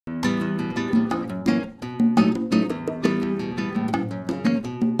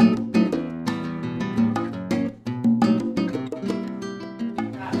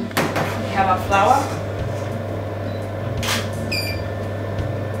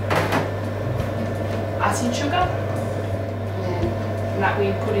icing sugar. And then from that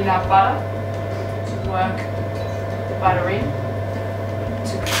we put in our butter to work the butter in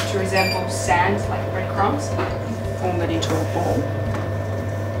to resemble sand, like breadcrumbs. Form it into a ball.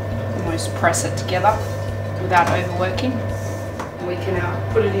 Almost press it together without overworking. And we can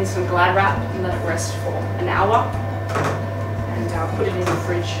put it in some Glad wrap and let it rest for an hour. And put it in the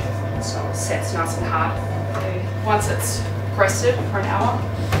fridge so it sets nice and hard. So once it's rested for an hour,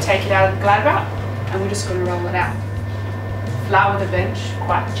 take it out of the Glad wrap and we're just going to roll it out. Flour the bench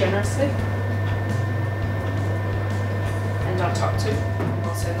quite generously. And on top too,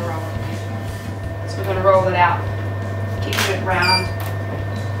 also the roller. So we're going to roll it out, keeping it round,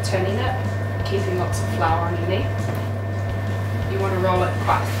 turning it, keeping lots of flour underneath. You want to roll it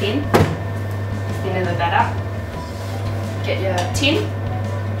quite thin, thinner the better. Get your tin,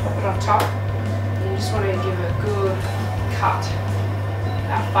 pop it on top, and you just want to give it a good cut,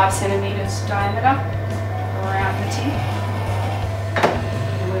 about 5 centimeters diameter around the tin.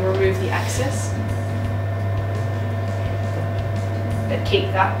 And we remove the excess, but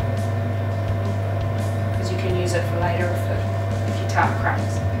keep that because you can use it for later if your tart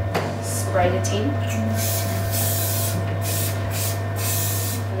cracks. Spray the tin.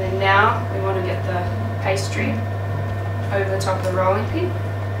 And then now we want to get the pastry over the top of the rolling pin,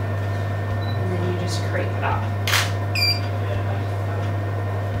 and then you just creep it up.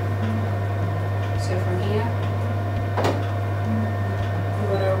 So from here, you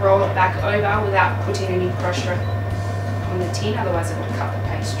want to roll it back over without putting any pressure on the tin, otherwise it will cut the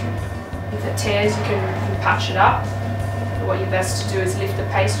pastry. If it tears, you can patch it up. But what you're best to do is lift the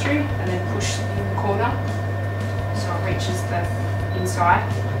pastry and then push in the corner so it reaches the inside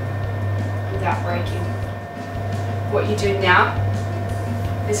without breaking. What you do now,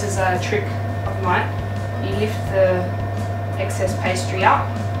 this is a trick of mine, you lift the excess pastry up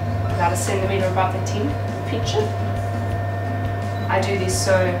about 1 centimeter above the tin and pinch it. I do this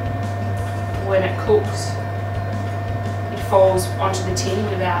so when it cooks, it falls onto the tin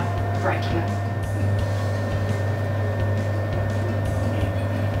without breaking it.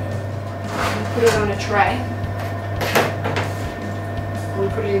 We put it on a tray. We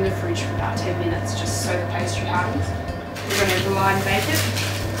put it in the fridge for about 10 minutes just so the pastry hardens. We're going to blind bake it.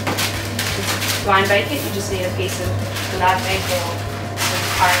 To blind bake it, you just need a piece of Glad bake or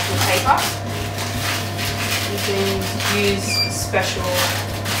parchment paper. You can use special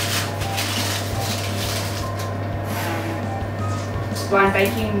blind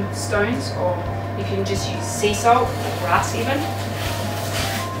baking stones, or you can just use sea salt or grass even.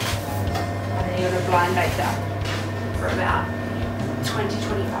 And then you're going to blind bake that for about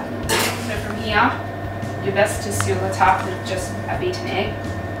 20-25 minutes. So from here, you're best to seal the tart with just a beaten egg.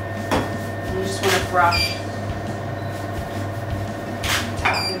 And you just want to brush the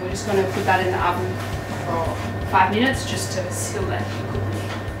tart. And we're just going to put that in the oven for 5 minutes just to seal that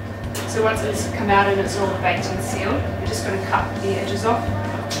quickly. So once it's come out and it's all baked and sealed, we're just going to cut the edges off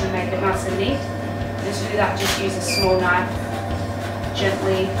and make it nice and neat. And to do that, just use a small knife,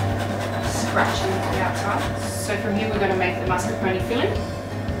 gently scratching the outside. So from here we're going to make the mascarpone filling.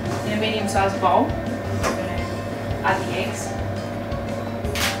 In a medium-sized bowl, we're going to add the eggs.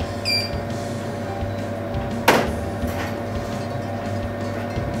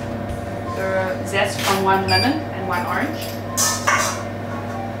 The zest from 1 lemon and 1 orange.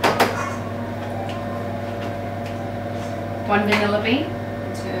 One vanilla bean,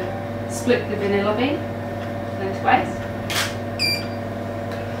 to split the vanilla bean lengthways.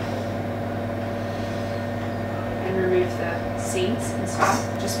 Remove the seeds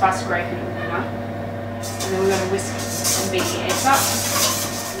inside just by scraping it with a knife. And then we're going to whisk and beat the eggs up.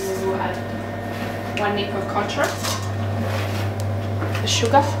 And then we'll add 1 nip of contra, the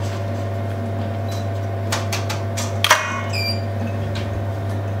sugar, and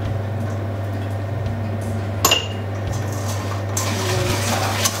we'll mix that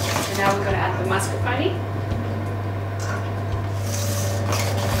up. So now we're going to add the mascarpone.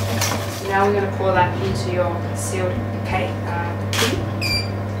 Now we're going to pour that into your sealed cake tin.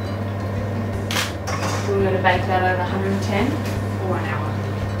 We're going to bake that at 110 for 1 hour.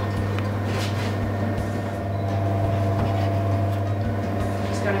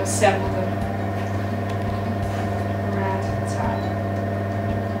 Just going to assemble the